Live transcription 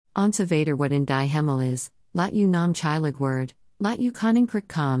Onze Vader wat in die hemel is, laat u naam heilig word, laat u koninkrijk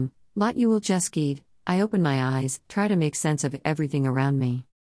kom, laat u wil geschied. I open my eyes, try to make sense of everything around me.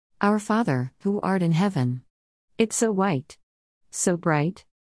 Our Father, who art in heaven. It's so white. So bright.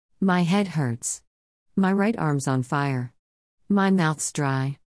 My head hurts. My right arm's on fire. My mouth's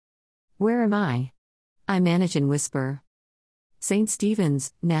dry. Where am I? I manage and whisper. St.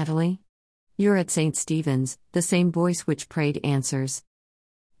 Stephen's, Natalie. You're at St. Stephen's, the same voice which prayed answers.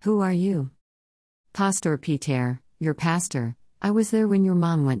 Who are you? Pastor Peter, your pastor. I was there when your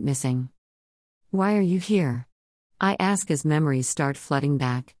mom went missing. Why are you here? I ask as memories start flooding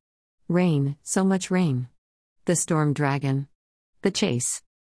back. Rain, so much rain. The storm dragon. The chase.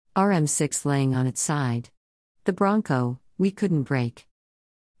 RM6 laying on its side. The Bronco, we couldn't brake.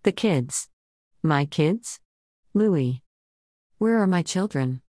 The kids. My kids? Louis. Where are my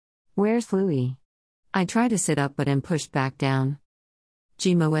children? Where's Louis? I try to sit up but am pushed back down.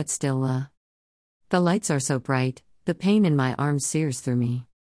 Moet stilla. The lights are so bright, the pain in my arms sears through me.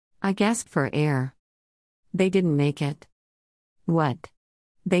 I gasp for air. They didn't make it. What?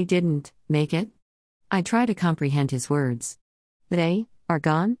 They didn't make it? I try to comprehend his words. They are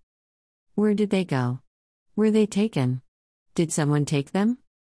gone? Where did they go? Were they taken? Did someone take them?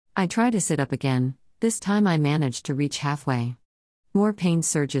 I try to sit up again, this time I manage to reach halfway. More pain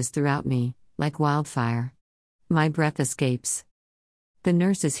surges throughout me, like wildfire. My breath escapes. The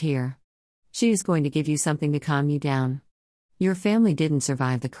nurse is here. She is going to give you something to calm you down. Your family didn't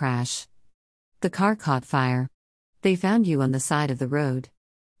survive the crash. The car caught fire. They found you on the side of the road.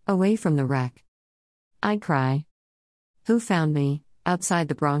 Away from the wreck. I cry. Who found me, outside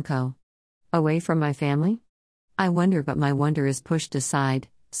the Bronco? Away from my family? I wonder, but my wonder is pushed aside,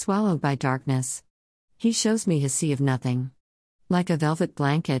 swallowed by darkness. He shows me his sea of nothing. Like a velvet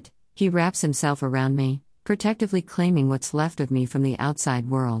blanket, he wraps himself around me, protectively claiming what's left of me from the outside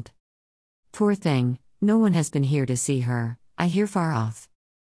world. Poor thing, no one has been here to see her, I hear far off.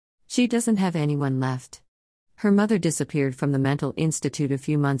 She doesn't have anyone left. Her mother disappeared from the mental institute a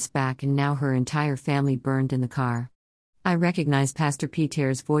few months back and now her entire family burned in the car. I recognize Pastor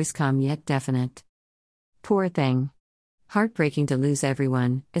Peter's voice, calm yet definite. Poor thing. Heartbreaking to lose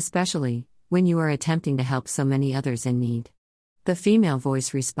everyone, especially when you are attempting to help so many others in need. The female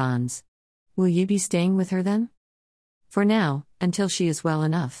voice responds. Will you be staying with her then? For now, until she is well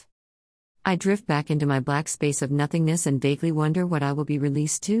enough. I drift back into my black space of nothingness and vaguely wonder what I will be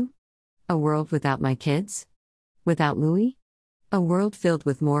released to? A world without my kids? Without Louis? A world filled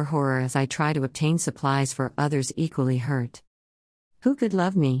with more horror as I try to obtain supplies for others equally hurt. Who could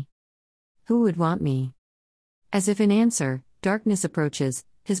love me? Who would want me? As if in answer, darkness approaches,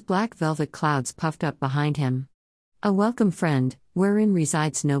 his black velvet clouds puffed up behind him. A welcome friend, wherein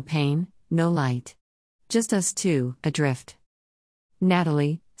resides no pain, no light. Just us two, adrift.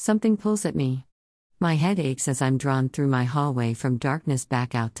 Natalie, something pulls at me. My head aches as I'm drawn through my hallway from darkness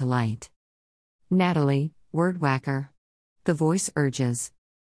back out to light. Natalie, word whacker. The voice urges.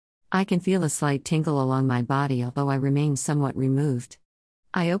 I can feel a slight tingle along my body although I remain somewhat removed.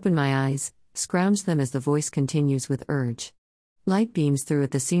 I open my eyes, scrounge them as the voice continues with urge. Light beams through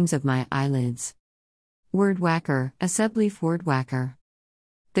at the seams of my eyelids. Word whacker, Assembly word whacker.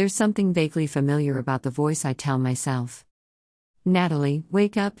 There's something vaguely familiar about the voice I tell myself. Natalie,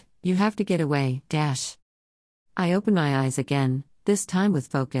 wake up, you have to get away, dash. I open my eyes again, this time with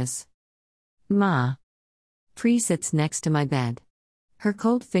focus. Ma. Pri sits next to my bed. Her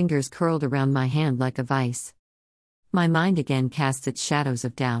cold fingers curled around my hand like a vice. My mind again casts its shadows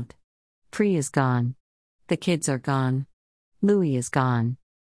of doubt. Pri is gone. The kids are gone. Louis is gone.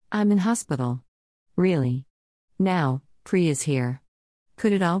 I'm in hospital. Really? Now, Pri is here.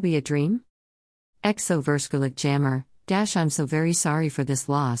 Could it all be a dream? Exo verschulik jammer, dash I'm so very sorry for this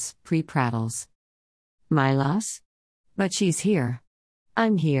loss, Pri prattles. My loss? But she's here.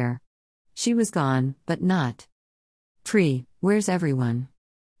 I'm here. She was gone, but not. Pri, where's everyone?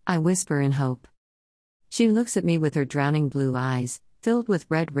 I whisper in hope. She looks at me with her drowning blue eyes, filled with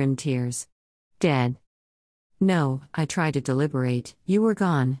red-rimmed tears. Dead. No, I try to deliberate, you were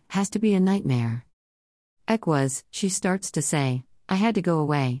gone, has to be a nightmare. Was, she starts to say, I had to go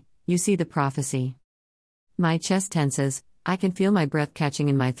away, you see the prophecy. My chest tenses, I can feel my breath catching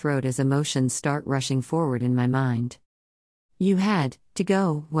in my throat as emotions start rushing forward in my mind. You had to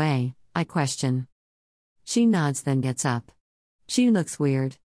go away, I question. She nods then gets up. She looks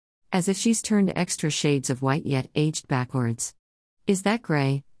weird. As if she's turned extra shades of white yet aged backwards. Is that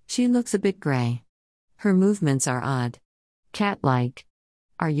gray? She looks a bit gray. Her movements are odd. Cat-like.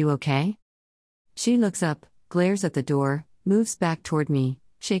 Are you okay? She looks up, glares at the door, moves back toward me,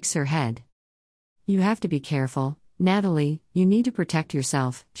 shakes her head. You have to be careful, Natalie, you need to protect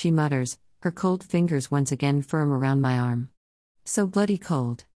yourself, she mutters, her cold fingers once again firm around my arm. So bloody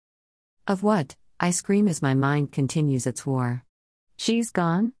cold. Of what? I scream as my mind continues its war. She's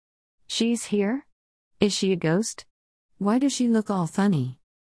gone? She's here? Is she a ghost? Why does she look all funny?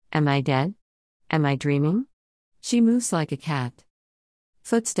 Am I dead? Am I dreaming? She moves like a cat.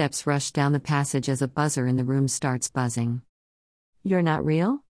 Footsteps rush down the passage as a buzzer in the room starts buzzing. You're not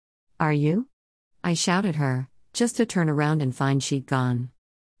real? Are you? I shout at her, just to turn around and find she'd gone.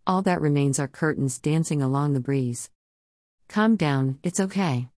 All that remains are curtains dancing along the breeze. Calm down, it's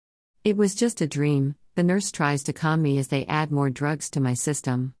okay. It was just a dream, the nurse tries to calm me as they add more drugs to my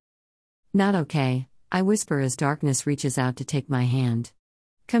system. Not okay, I whisper as darkness reaches out to take my hand.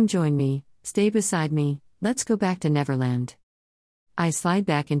 Come join me, stay beside me, let's go back to Neverland. I slide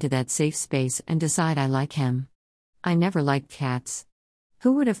back into that safe space and decide I like him. I never liked cats.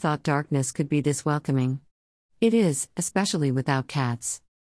 Who would have thought darkness could be this welcoming? It is, especially without cats.